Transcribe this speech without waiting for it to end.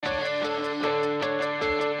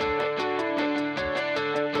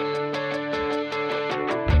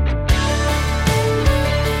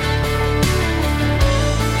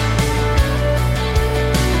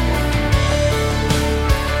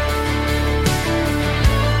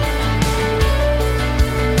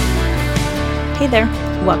there,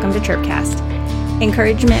 welcome to Chirpcast.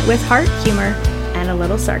 Encouragement with heart, humor, and a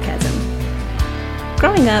little sarcasm.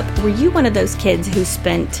 Growing up, were you one of those kids who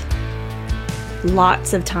spent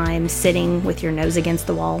lots of time sitting with your nose against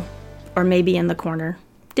the wall? Or maybe in the corner?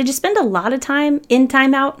 Did you spend a lot of time in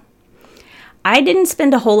timeout? I didn't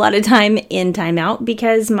spend a whole lot of time in timeout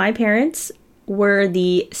because my parents were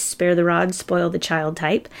the spare the rod, spoil the child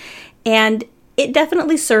type, and it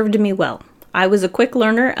definitely served me well. I was a quick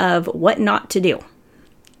learner of what not to do.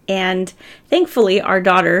 And thankfully, our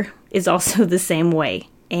daughter is also the same way.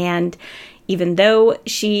 And even though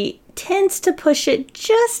she tends to push it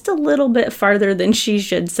just a little bit farther than she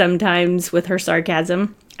should sometimes with her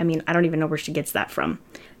sarcasm, I don't even know where she gets that from,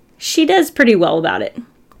 she does pretty well about it.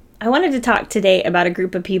 I wanted to talk today about a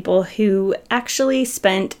group of people who actually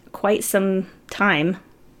spent quite some time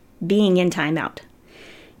being in timeout.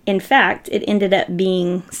 In fact, it ended up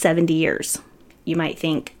being 70 years. You might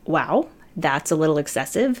think, wow, that's a little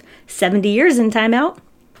excessive. 70 years in timeout?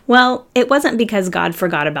 Well, it wasn't because God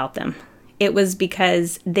forgot about them. It was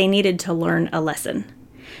because they needed to learn a lesson.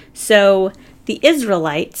 So the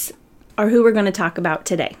Israelites are who we're going to talk about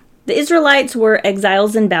today. The Israelites were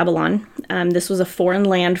exiles in Babylon. This was a foreign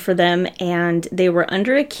land for them, and they were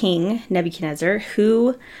under a king, Nebuchadnezzar,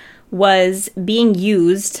 who was being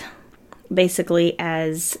used basically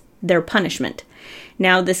as their punishment.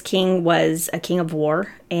 Now, this king was a king of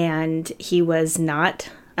war, and he was not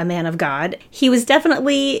a man of God. He was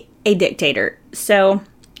definitely a dictator. So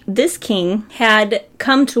this king had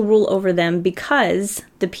come to rule over them because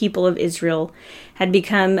the people of Israel had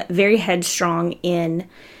become very headstrong in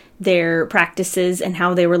their practices and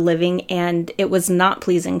how they were living, and it was not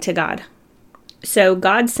pleasing to God. So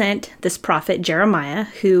God sent this prophet Jeremiah,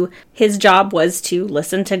 who his job was to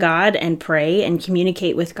listen to God and pray and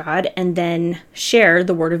communicate with God and then share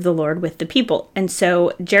the word of the Lord with the people. And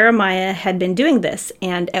so Jeremiah had been doing this,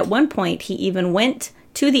 and at one point he even went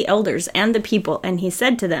to the elders and the people and he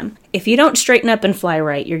said to them, if you don't straighten up and fly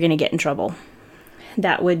right, you're going to get in trouble.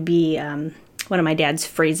 That would be one of my dad's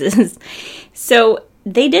phrases. So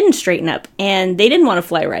they didn't straighten up and they didn't want to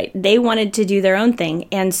fly right. They wanted to do their own thing.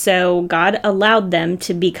 And so God allowed them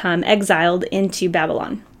to become exiled into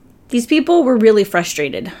Babylon. These people were really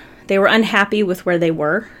frustrated. They were unhappy with where they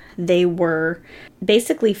were. They were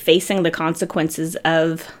basically facing the consequences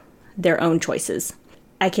of their own choices.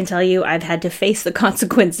 I can tell you I've had to face the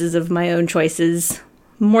consequences of my own choices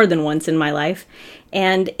more than once in my life.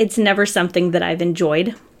 And it's never something that I've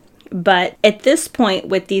enjoyed. But at this point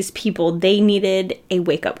with these people, they needed a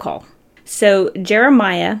wake-up call. So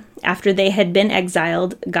Jeremiah, after they had been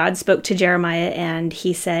exiled, God spoke to Jeremiah and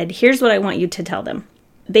he said, here's what I want you to tell them.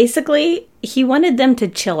 Basically, he wanted them to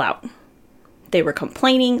chill out. They were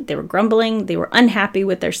complaining, they were grumbling, they were unhappy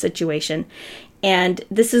with their situation. And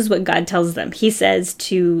this is what God tells them. He says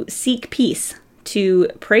to seek peace, to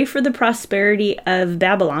pray for the prosperity of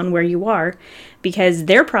Babylon where you are, because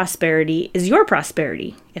their prosperity is your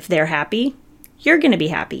prosperity. If they're happy, you're going to be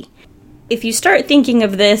happy. If you start thinking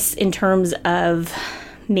of this in terms of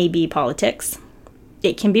maybe politics,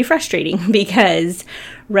 it can be frustrating because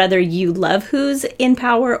whether you love who's in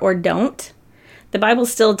power or don't, the Bible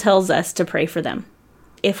still tells us to pray for them.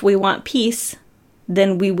 If we want peace,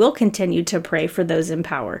 then we will continue to pray for those in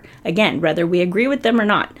power. Again, whether we agree with them or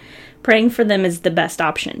not, praying for them is the best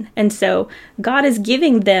option. And so God is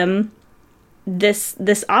giving them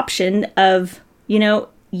this option of,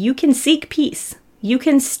 you can seek peace. You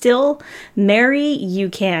can still marry, you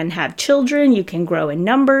can have children, you can grow in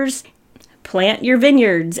numbers, plant your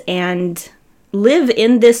vineyards, and live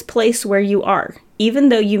in this place where you are. Even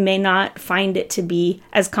though you may not find it to be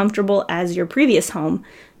as comfortable as your previous home,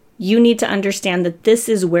 you need to understand that this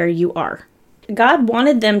is where you are. God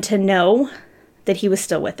wanted them to know that he was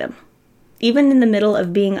still with them. Even in the middle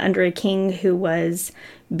of being under a king who was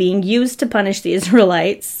being used to punish the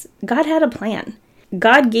Israelites, God had a plan.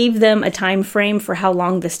 God gave them a time frame for how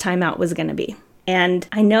long this timeout was going to be. And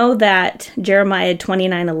I know that Jeremiah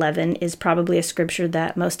 29:11 is probably a scripture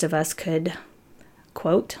that most of us could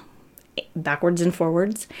quote backwards and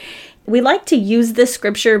forwards. We like to use this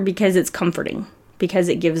scripture because it's comforting, because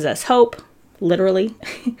it gives us hope, literally.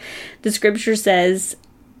 The scripture says,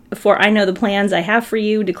 for I know the plans I have for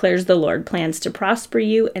you, declares the Lord, plans to prosper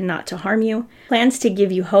you and not to harm you, plans to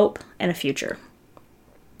give you hope and a future.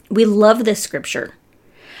 We love this scripture.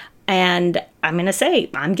 And I'm going to say,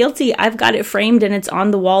 I'm guilty. I've got it framed and it's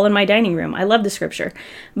on the wall in my dining room. I love the scripture.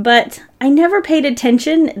 But I never paid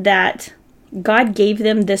attention that God gave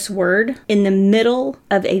them this word in the middle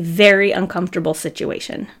of a very uncomfortable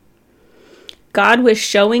situation. God was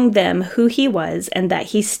showing them who he was and that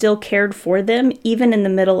he still cared for them, even in the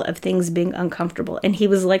middle of things being uncomfortable. And he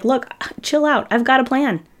was like, look, chill out. I've got a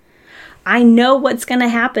plan. I know what's going to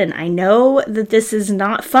happen. I know that this is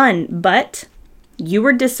not fun, but you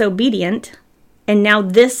were disobedient. And now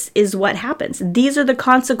this is what happens. These are the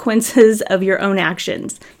consequences of your own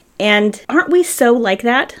actions. And aren't we so like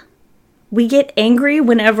that? We get angry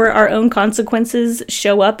whenever our own consequences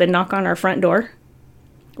show up and knock on our front door.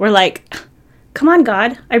 We're like, come on,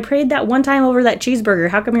 God, I prayed that one time over that cheeseburger.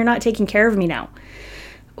 How come you're not taking care of me now?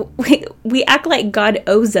 We act like God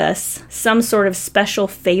owes us some sort of special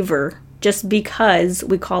favor just because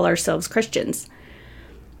we call ourselves Christians.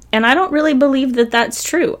 And I don't really believe that that's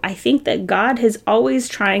true. I think that God is always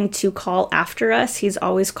trying to call after us. He's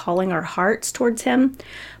always calling our hearts towards him.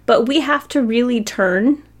 But we have to really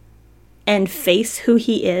turn and face who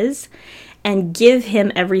he is and give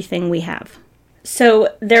him everything we have.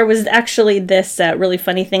 So there was actually this really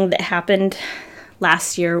funny thing that happened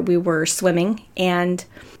last year. We were swimming, and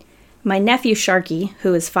my nephew Sharky,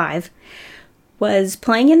 who is 5, was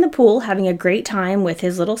playing in the pool, having a great time with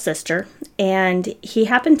his little sister, and he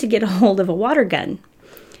happened to get a hold of a water gun.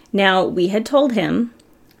 Now, we had told him,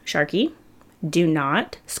 Sharky, do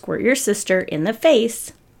not squirt your sister in the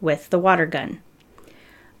face with the water gun.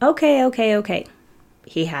 Okay.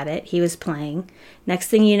 He had it. He was playing. Next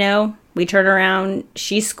thing you know, we turn around.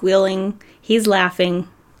 She's squealing. He's laughing.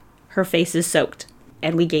 Her face is soaked.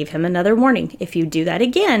 And we gave him another warning. If you do that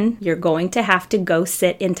again, you're going to have to go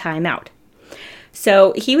sit in timeout.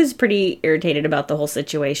 So he was pretty irritated about the whole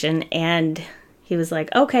situation. And he was like,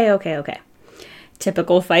 okay.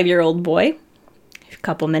 Typical 5-year-old boy. A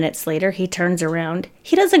couple minutes later, he turns around.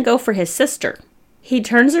 He doesn't go for his sister. He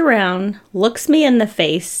turns around, looks me in the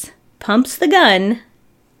face, pumps the gun,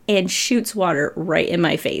 and shoots water right in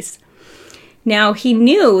my face. Now, he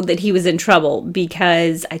knew that he was in trouble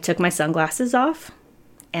because I took my sunglasses off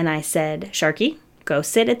and I said, Sharky, go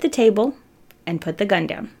sit at the table and put the gun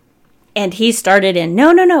down. And he started in,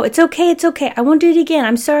 no, it's okay. I won't do it again.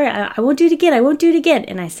 I'm sorry. I won't do it again.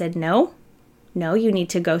 And I said, no, you need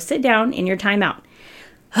to go sit down in your timeout.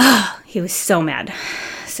 He was so mad.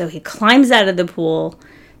 So he climbs out of the pool,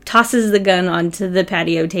 tosses the gun onto the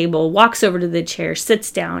patio table, walks over to the chair, sits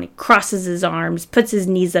down, he crosses his arms, puts his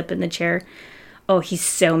knees up in the chair. Oh, he's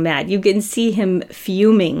so mad. You can see him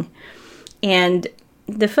fuming. And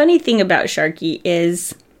the funny thing about Sharky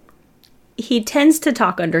is he tends to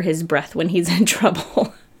talk under his breath when he's in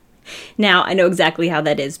trouble. Now, I know exactly how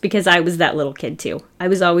that is because I was that little kid too. I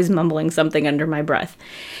was always mumbling something under my breath.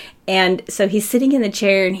 And so he's sitting in the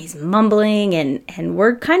chair and he's mumbling and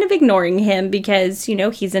we're kind of ignoring him because,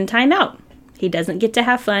 he's in timeout. He doesn't get to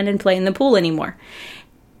have fun and play in the pool anymore.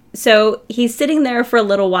 So he's sitting there for a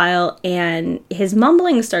little while and his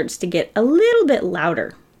mumbling starts to get a little bit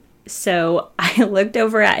louder. So I looked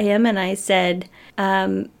over at him and I said,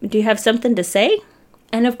 do you have something to say?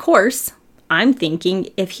 And of course, I'm thinking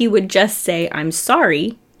if he would just say, I'm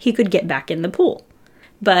sorry, he could get back in the pool.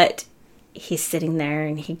 But he's sitting there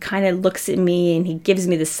and he kind of looks at me and he gives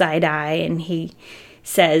me the side eye and he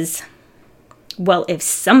says, well, if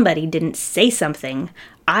somebody didn't say something,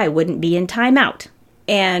 I wouldn't be in timeout.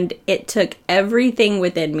 And it took everything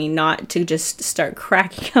within me not to just start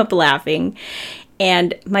cracking up laughing.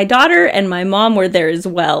 And my daughter and my mom were there as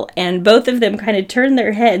well. And both of them kind of turned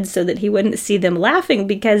their heads so that he wouldn't see them laughing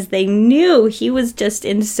because they knew he was just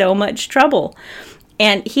in so much trouble.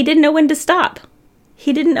 And he didn't know when to stop.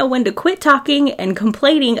 He didn't know when to quit talking and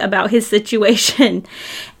complaining about his situation.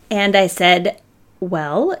 And I said,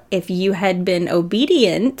 well, if you had been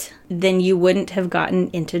obedient, then you wouldn't have gotten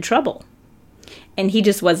into trouble. And he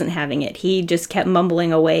just wasn't having it. He just kept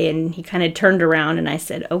mumbling away and he kind of turned around and I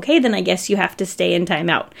said, okay, then I guess you have to stay in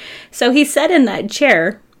timeout. So he sat in that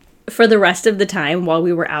chair for the rest of the time while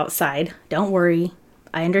we were outside. Don't worry.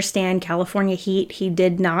 I understand California heat. He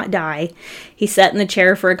did not die. He sat in the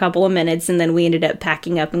chair for a couple of minutes and then we ended up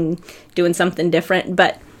packing up and doing something different.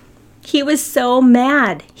 But he was so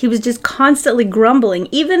mad. He was just constantly grumbling,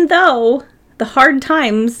 even though the hard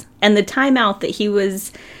times and the timeout that he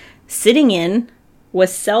was sitting in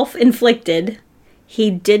was self-inflicted. He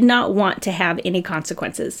did not want to have any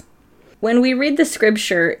consequences. When we read the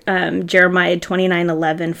scripture, Jeremiah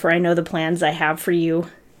 29:11, for I know the plans I have for you,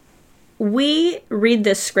 we read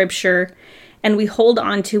this scripture and we hold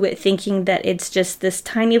on to it thinking that it's just this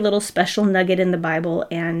tiny little special nugget in the Bible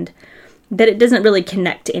and that it doesn't really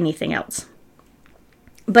connect to anything else.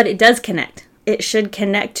 But it does connect. It should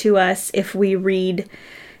connect to us if we read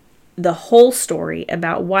the whole story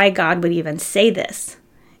about why God would even say this.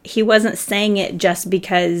 He wasn't saying it just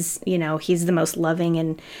because, he's the most loving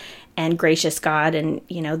and and gracious God, and,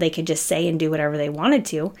 they could just say and do whatever they wanted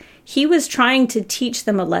to. He was trying to teach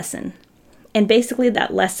them a lesson. And basically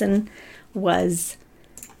that lesson was,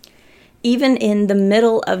 even in the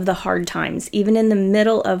middle of the hard times, even in the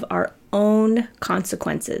middle of our own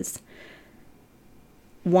consequences,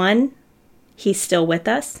 1, he's still with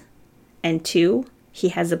us, and 2, he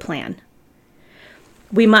has a plan.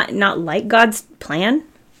 We might not like God's plan,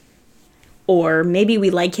 or maybe we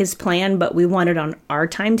like his plan, but we want it on our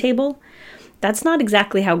timetable. That's not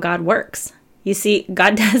exactly how God works. You see,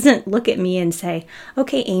 God doesn't look at me and say,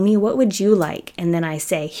 okay, Amy, what would you like? And then I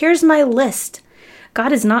say, here's my list.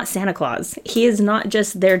 God is not Santa Claus. He is not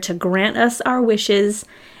just there to grant us our wishes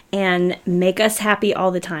and make us happy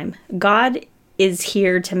all the time. God is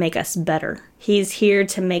here to make us better. He's here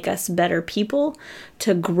to make us better people,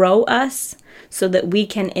 to grow us so that we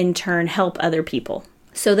can in turn help other people,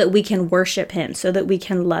 so that we can worship him, so that we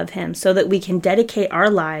can love him, so that we can dedicate our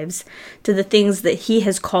lives to the things that he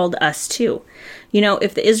has called us to.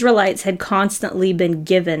 If the Israelites had constantly been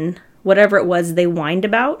given whatever it was they whined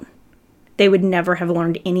about, they would never have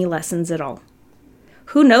learned any lessons at all.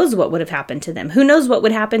 Who knows what would have happened to them? Who knows what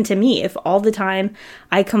would happen to me if all the time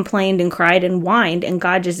I complained and cried and whined and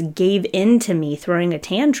God just gave in to me throwing a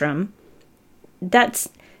tantrum? That's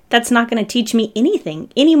not going to teach me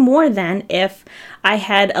anything any more than if I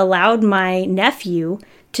had allowed my nephew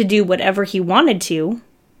to do whatever he wanted to,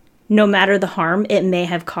 no matter the harm it may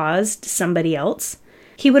have caused somebody else.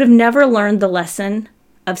 He would have never learned the lesson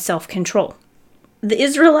of self-control. The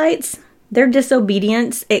Israelites, their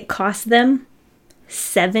disobedience, it cost them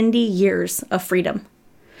 70 years of freedom.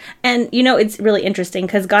 And, it's really interesting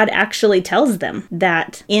because God actually tells them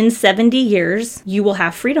that in 70 years, you will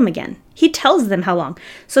have freedom again. He tells them how long.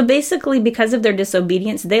 So basically, because of their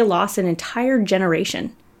disobedience, they lost an entire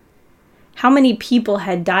generation. How many people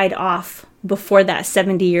had died off before that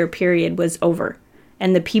 70-year period was over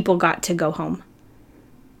and the people got to go home?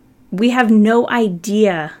 We have no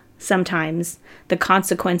idea sometimes the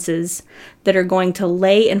consequences that are going to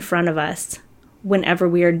lay in front of us whenever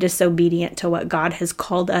we are disobedient to what God has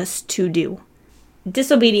called us to do.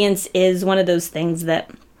 Disobedience is one of those things that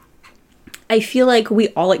I feel like we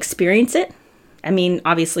all experience it. I mean,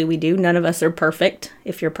 obviously we do. None of us are perfect.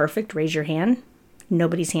 If you're perfect, raise your hand.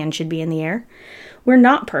 Nobody's hand should be in the air. We're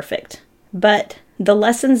not perfect, but the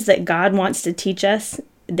lessons that God wants to teach us,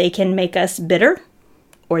 they can make us bitter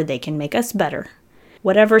or they can make us better.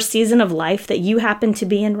 Whatever season of life that you happen to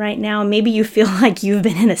be in right now, maybe you feel like you've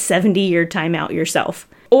been in a 70-year timeout yourself.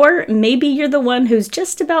 Or maybe you're the one who's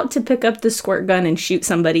just about to pick up the squirt gun and shoot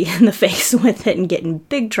somebody in the face with it and get in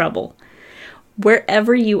big trouble.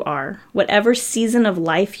 Wherever you are, whatever season of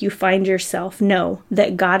life you find yourself, know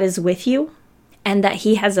that God is with you and that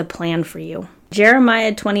he has a plan for you.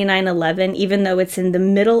 Jeremiah 29:11, even though it's in the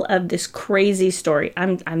middle of this crazy story,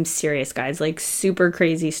 I'm serious, guys, like super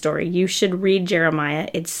crazy story. You should read Jeremiah.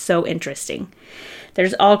 It's so interesting.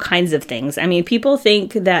 There's all kinds of things. I mean, people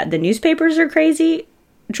think that the newspapers are crazy.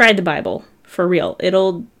 Try the Bible, for real.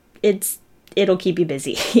 It'll keep you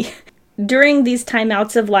busy. During these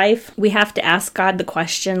timeouts of life, we have to ask God the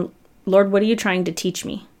question, Lord, what are you trying to teach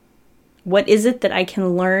me? What is it that I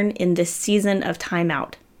can learn in this season of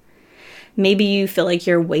timeout? Maybe you feel like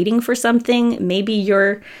you're waiting for something. Maybe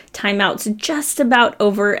your timeout's just about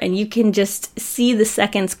over and you can just see the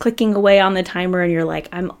seconds clicking away on the timer and you're like,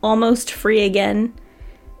 I'm almost free again.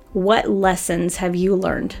 What lessons have you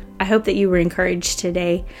learned? I hope that you were encouraged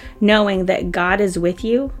today, knowing that God is with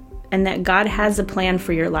you and that God has a plan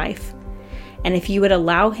for your life. And if you would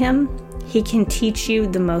allow him, he can teach you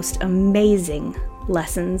the most amazing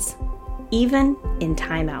lessons, even in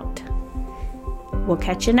timeout. We'll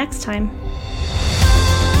catch you next time.